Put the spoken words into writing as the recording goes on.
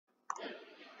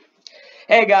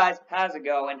Hey guys, how's it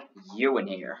going? Ewan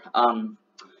here.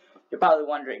 You're probably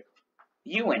wondering,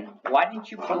 Ewan, why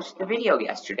didn't you post the video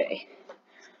yesterday?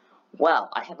 Well,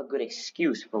 I have a good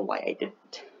excuse for why I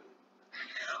didn't.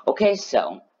 Okay,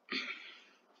 so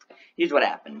here's what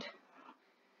happened.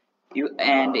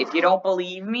 And if you don't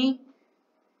believe me,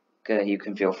 you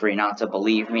can feel free not to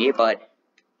believe me, but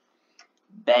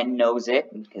Ben knows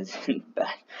it because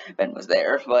Ben was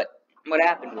there. But what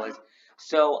happened was,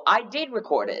 so I did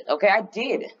record it. Okay, I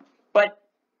did. But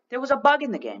there was a bug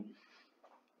in the game.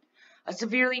 A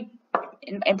severely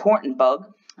important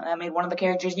bug that made one of the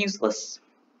characters useless.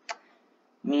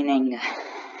 Meaning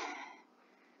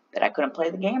that I couldn't play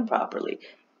the game properly.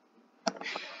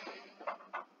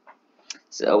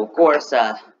 So, of course,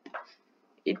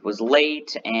 it was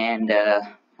late, and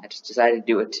I just decided to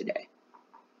do it today.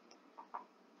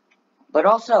 But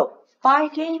also,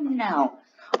 5 games now.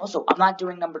 Also, I'm not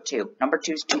doing number 2. Number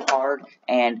 2 is too hard,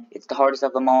 and it's the hardest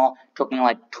of them all. It took me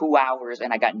like 2 hours,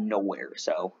 and I got nowhere,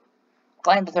 so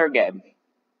playing the 3rd game.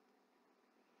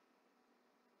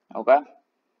 Okay?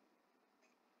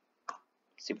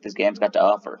 See what this game's got to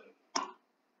offer. Hello.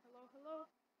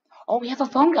 Oh, we have a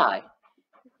phone guy.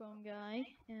 Phone guy.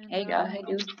 And, hey, guy. Hey,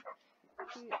 dude.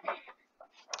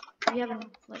 We haven't,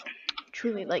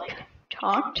 truly,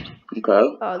 talked.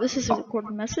 Okay. This is a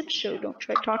recorded message, so don't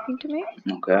try talking to me.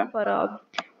 Okay. But,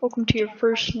 welcome to your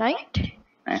first night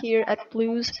here at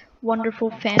Blue's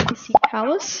wonderful fantasy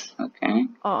palace. Okay.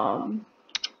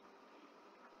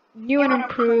 New and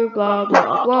improved, blah,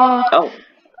 blah, blah. Oh.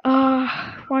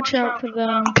 Watch out for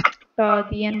them,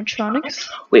 the animatronics.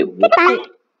 Wait, what?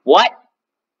 What?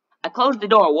 I closed the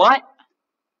door, what?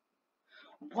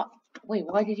 What? Wait,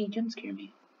 why did he jump scare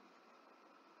me?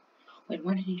 Wait,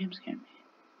 why did he jump scare me?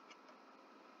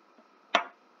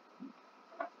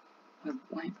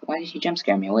 Why did he jump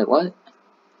scare me? Wait, what?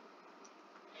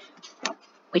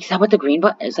 Wait, is that what the green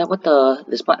button? Is that what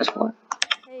this button is for?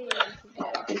 Hey,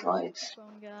 These lights.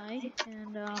 phone guy,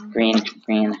 and Green.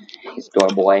 He's door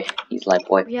boy. He's light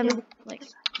boy. we haven't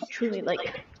truly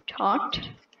talked.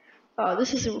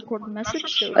 This is a recorded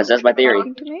message, so That's my theory.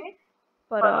 talking to me.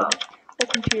 But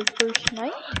welcome to your first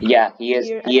night. Yeah, he is.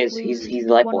 Here He at is. Blue's He's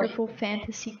light boy. wonderful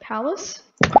fantasy palace.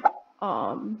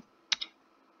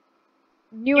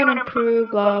 New and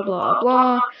improved, blah blah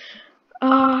blah.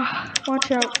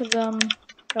 Watch out for them,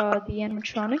 the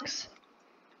animatronics.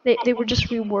 They were just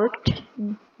reworked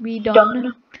and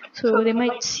redone, so they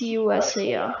might see you as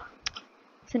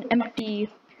it's an empty,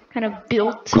 kind of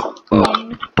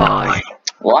built-in.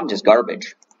 Well, I'm just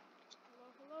garbage.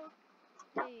 Hello.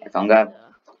 Hey, Phone guy.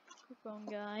 Phone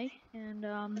guy, and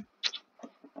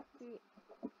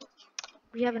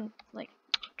we haven't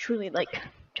truly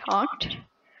talked.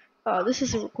 This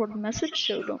is a recorded message,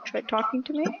 so don't try talking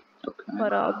to me. Okay.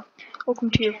 But welcome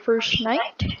to your first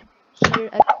night here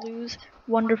at Blue's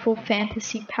wonderful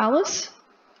fantasy palace.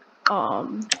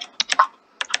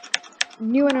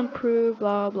 New and improved,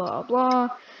 blah blah blah.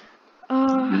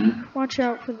 Watch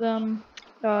out for them,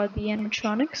 the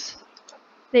animatronics.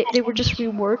 They were just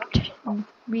reworked and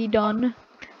redone,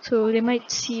 so they might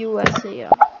see you as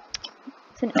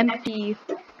it's an empty,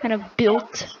 kind of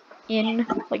built-in,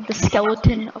 the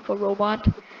skeleton of a robot.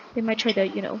 They might try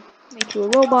to, make you a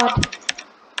robot,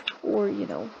 or,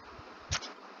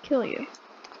 kill you.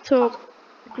 So,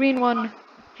 the green one,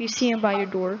 if you see him by your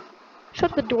door,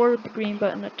 shut the door with the green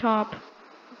button at top.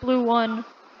 Blue one,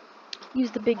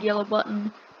 use the big yellow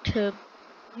button to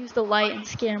use the light and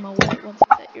scare him away once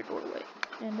he's at your doorway.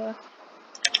 And,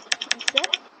 that's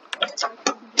that.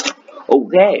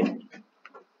 Okay.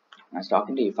 Nice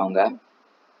talking to you, phone guy.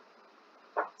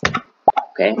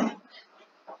 Okay.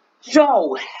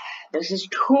 So, this is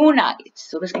 2 nights.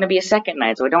 So there's gonna be a 2nd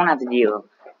night, so I don't have to deal.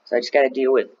 So I just gotta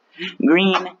deal with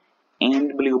green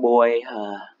and blue boy.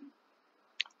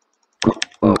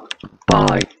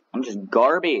 Bye. I'm just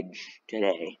garbage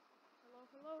today.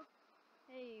 Hello.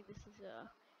 Hey, this is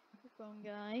the phone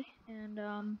guy, and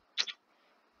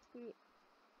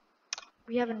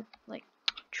we haven't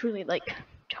truly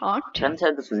talked. Jen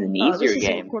said this was an easier this is a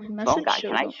game. recorded Phone message, guy, so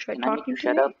can I don't try make talking you to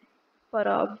shut me. up? But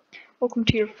welcome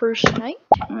to your first night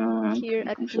here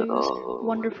at Shut Blue's up.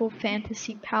 wonderful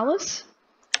fantasy palace.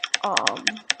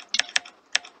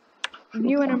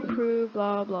 New and improved,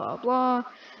 blah blah blah.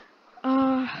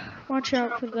 Watch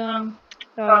out for them,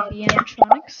 the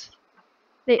animatronics.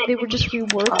 They were just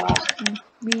reworked and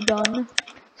redone,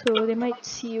 so they might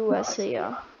see you as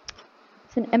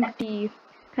it's an empty,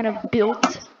 kind of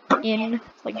built-in,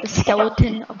 the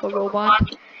skeleton of a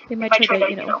robot. They might try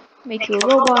to, make you a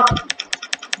robot,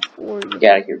 or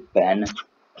Get out of here, Ben.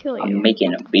 kill you. I'm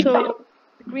making a big So,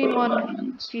 the green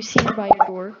one, if you see him by your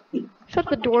door, shut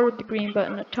the door with the green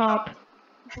button at top.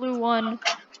 Blue one,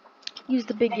 use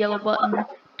the big yellow button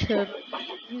to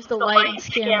use the light and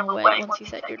scare him away once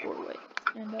he's at your doorway.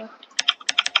 And,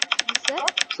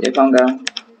 See if I'm going.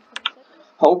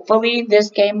 Hopefully this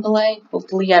gameplay,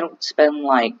 hopefully I don't spend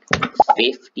like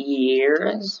 50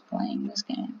 years playing this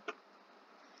game.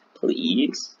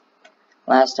 Please.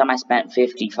 Last time I spent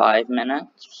 55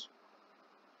 minutes.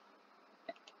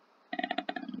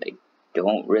 And I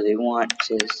don't really want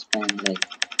to spend like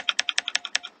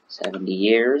 70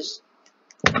 years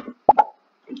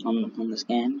on this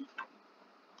game.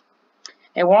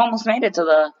 Hey, we're almost made it to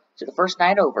the first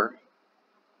night over.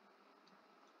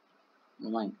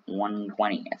 Like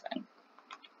 120, I think.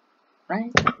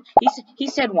 Right? He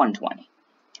said 120,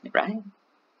 right?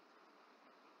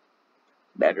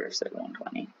 Better have said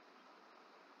 120.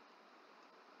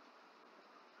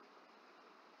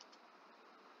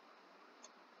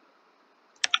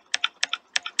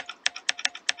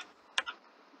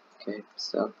 Okay,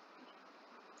 so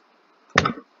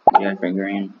yeah, for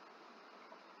green.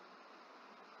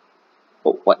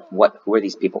 Oh, what? Who are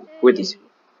these people? Who are these?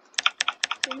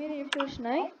 So you made it your first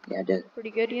night? Yeah, I did.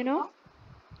 Pretty good, you know?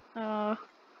 Proud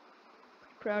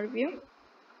of you.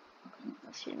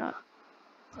 Unless you're not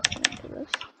listening to this.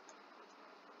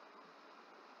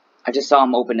 I just saw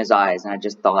him open his eyes and I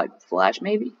just thought, Flash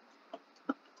maybe?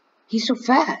 He's so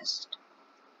fast.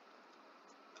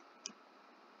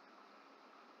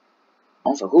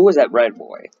 Also, who was that red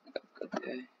boy?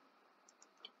 Okay.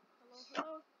 Hello.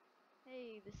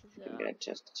 Hey, this is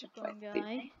phone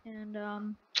guy, and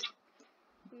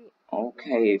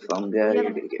okay, phone guy, you're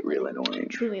gonna get real annoying.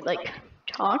 Truly like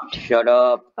talked. Shut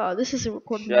up. This is a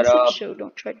recorded Shut message, up. so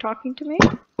don't try talking to me.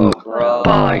 Bro.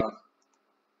 Hello.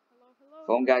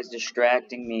 Phone guy's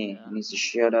distracting me. He needs to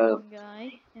shut up. Phone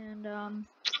guy, and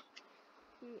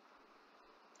we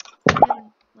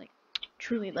haven't like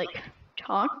truly like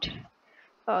talked.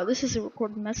 This is a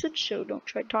recorded message, so don't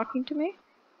try talking to me.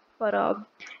 But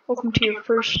welcome to your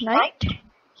first night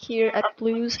here at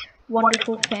Blue's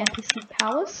Wonderful Fantasy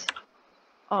Palace.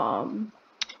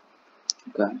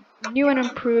 Okay. New and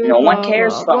improved. No one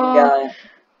cares, phone guy.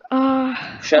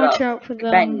 Shut watch up. out for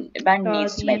them. Ben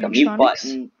needs to make a mute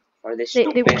button for this They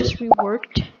stupid. were just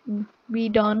reworked and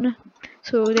redone,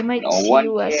 so they might No see one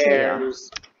you as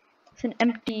cares. it's an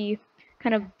empty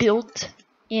kind of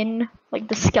built-in, like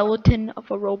the skeleton of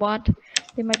a robot.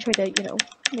 They might try to,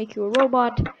 make you a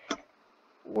robot,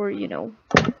 or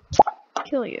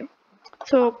kill you.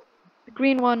 So the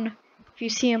green one, if you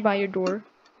see him by your door,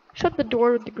 shut the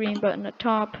door with the green button at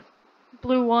top.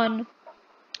 Blue one,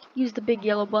 use the big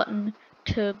yellow button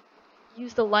to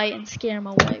use the light and scare him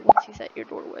away once he's at your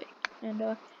doorway. And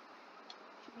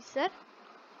should be set.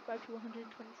 5 to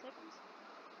 120 seconds.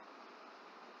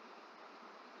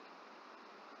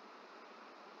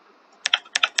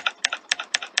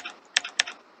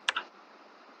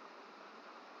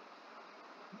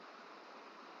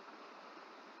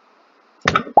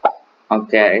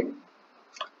 Okay.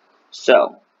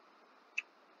 So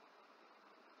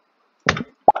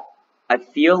I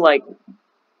feel like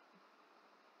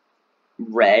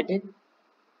red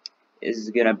is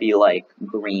gonna be like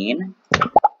green,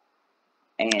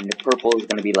 and purple is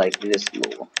gonna be like this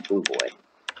little blue boy.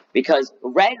 Because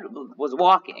red was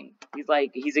walking.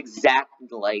 He's exactly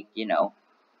like,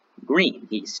 green.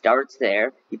 He starts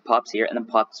there, he pops here, and then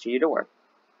pops to your door.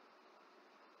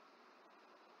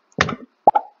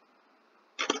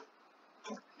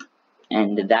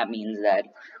 And that means that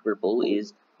purple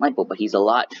is light boy, but he's a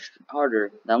lot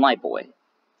harder than light boy.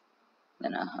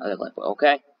 Than other light boy.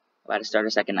 Okay, about to start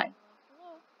a second night.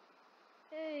 Hello.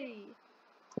 Hey.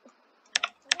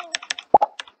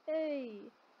 Hey.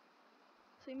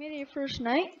 So you made it your first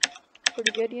night?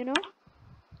 Pretty good, pretty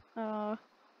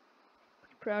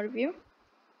proud of you.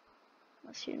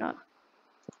 Unless you're not.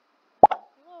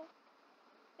 Hello.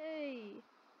 Hey.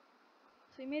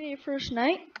 So you made it your first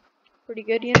night? Pretty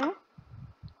good, pretty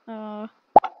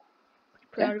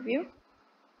proud of you.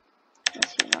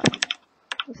 Unless you're not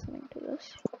listening to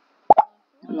this.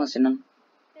 I'm listening.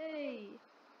 Hey.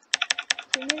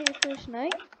 So you made it your first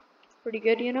night? Pretty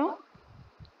good, pretty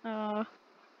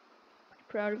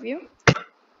proud of you.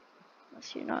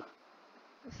 Unless you're not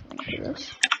listening to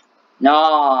this.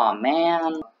 No,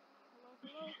 man.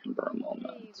 For a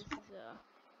moment. Hey, this is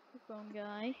the phone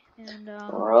guy, and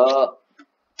Bro.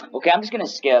 Okay, I'm just gonna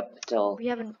skip till we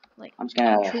haven't I'm just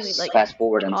gonna truly, fast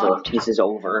forward until talked. this is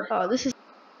over. This is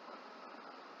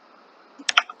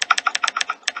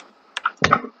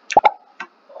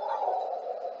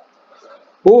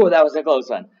Ooh, that was a close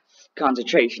one.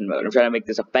 Concentration mode. I'm trying to make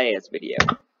this a fast video.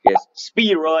 Yes,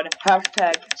 speedrun,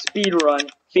 hashtag speedrun,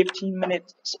 15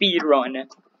 minutes speedrun.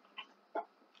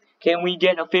 Can we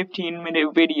get a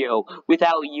 15-minute video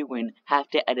without Ewan have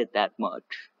to edit that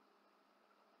much?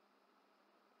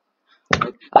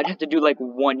 Like, I'd have to do like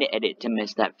one edit to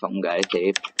miss that phone guy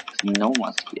tape. No one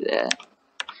wants to do that.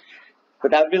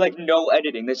 But that would be like no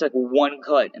editing. There's like one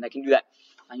cut, and I can do that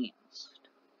fast.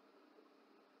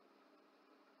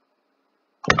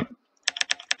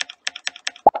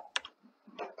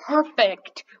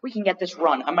 Perfect! We can get this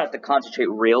run. I'm gonna have to concentrate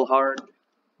real hard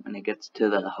when it gets to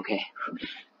the... Okay.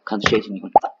 Concentration, you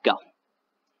go.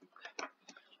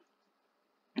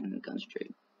 And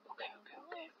concentrate. Okay.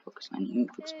 Focus on you,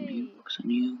 focus on you, focus on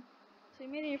you. So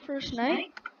you made it your first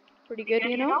night? Pretty good,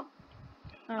 you know?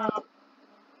 Hey.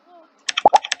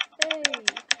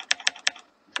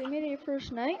 So you made it your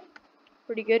first night?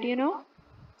 Pretty good, you know?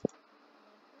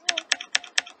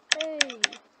 Hey.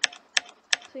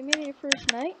 So you made it your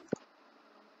first night?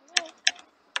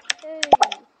 Hey.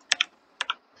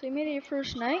 So you made it your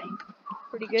first night?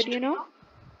 Pretty good, you know?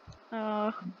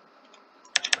 Proud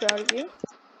of you.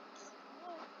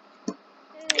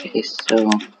 Okay, so... So you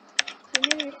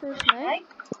made it your first night?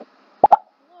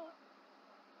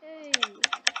 Hey. So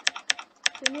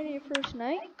you made it your first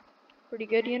night? Pretty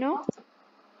good, you know?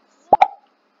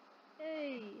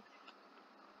 Hey.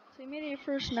 So you made it your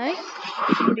first night?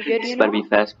 Pretty good, you know? Better be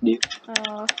fast, dude.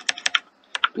 Proud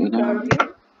of you.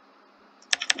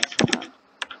 Yes, you're not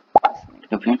listening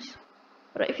to Okay. this.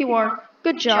 But if you are,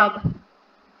 good job.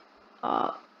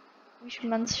 We should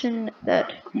mention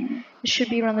that it should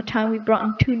be around the time we brought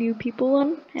in 2 new people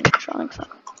in animatronics.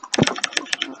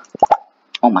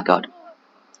 Oh my god.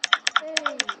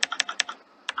 Hey.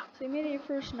 So you made it your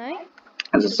first night?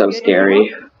 This is so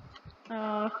scary.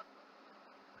 Proud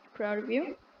of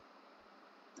you.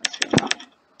 Yes, you're not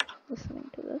listening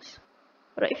to this.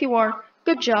 But if you are,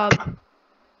 good job.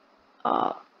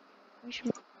 We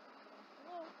should.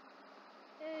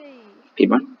 Hey.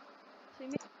 Speedrun. So you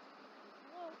made.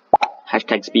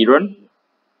 Hashtag speedrun.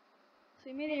 So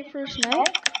you made it your first night?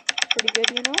 Pretty good,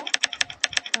 you know?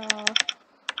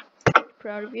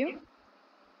 Proud of you.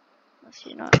 Unless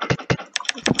you're not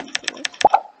listening to this.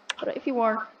 But if you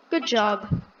are, good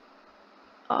job.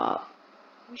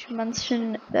 We should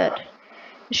mention that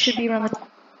it should be around the...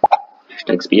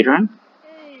 Hashtag speedrun.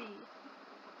 Hey.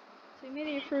 So you made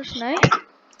it your first night?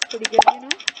 Pretty good, you know?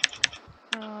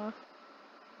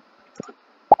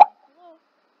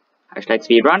 Hashtag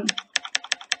speedrun.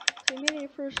 So you made it your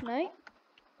first night?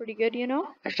 Pretty good, you know?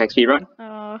 Hashtag speedrun.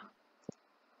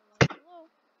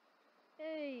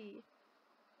 Hey.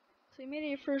 So you made it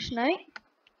your first night?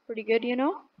 Pretty good, you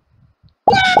know?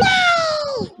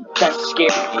 That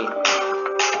scared me.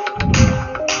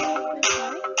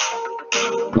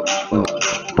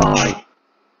 Bye.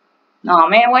 Aw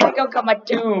man, why'd you go cut my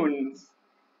tunes?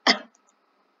 I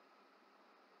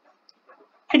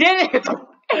did it!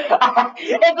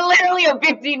 It's literally a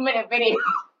 15-minute video.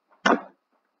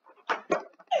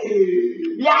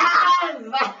 Yes!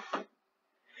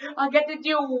 I get to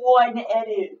do one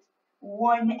edit.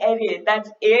 One edit. That's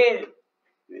it.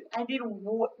 I did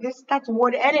this. That's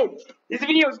one edit. This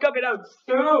video is coming out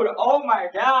soon. Oh my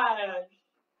gosh.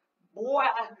 Boy,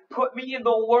 put me in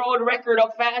the world record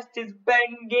of fastest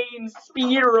Ben Games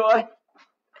speedrun.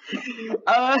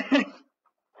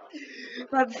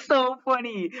 That's so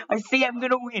funny. I say I'm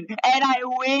gonna win, and I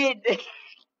win.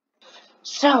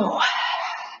 So,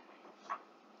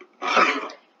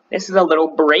 this is a little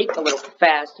break, a little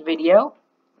fast video,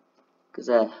 because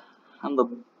I'm the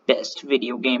best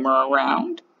video gamer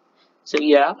around. So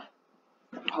yeah,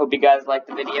 hope you guys liked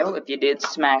the video. If you did,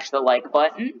 smash the like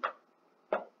button.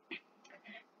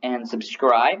 And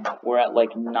subscribe. We're at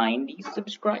like 90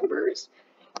 subscribers.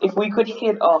 If we could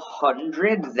hit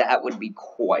 100, that would be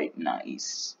quite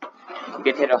nice. If we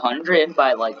could hit 100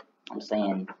 by like, I'm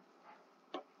saying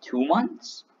 2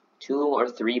 months, 2 or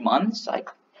 3 months, I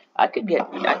could deal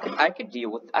with,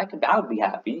 I would be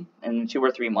happy in 2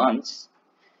 or 3 months.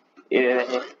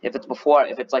 If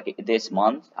it's like this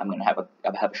month, I'm gonna have a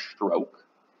stroke.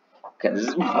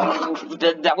 Because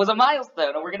that was a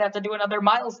milestone, and we're gonna have to do another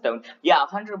milestone. Yeah,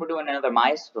 100, we're doing another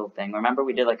milestone thing. Remember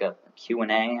we did like a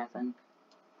Q&A, I think,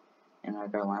 in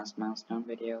like our last milestone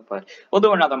video. But we'll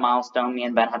do another milestone. Me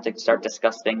and Ben have to start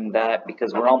discussing that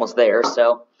because we're almost there.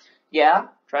 So, yeah,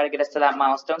 try to get us to that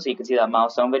milestone so you can see that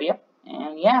milestone video.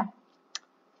 And yeah,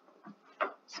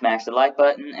 smash the like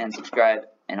button and subscribe.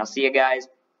 And I'll see you guys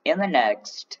in the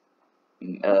next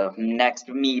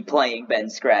me playing Ben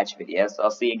Scratch video. So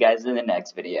I'll see you guys in the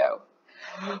next video.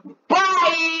 Bye!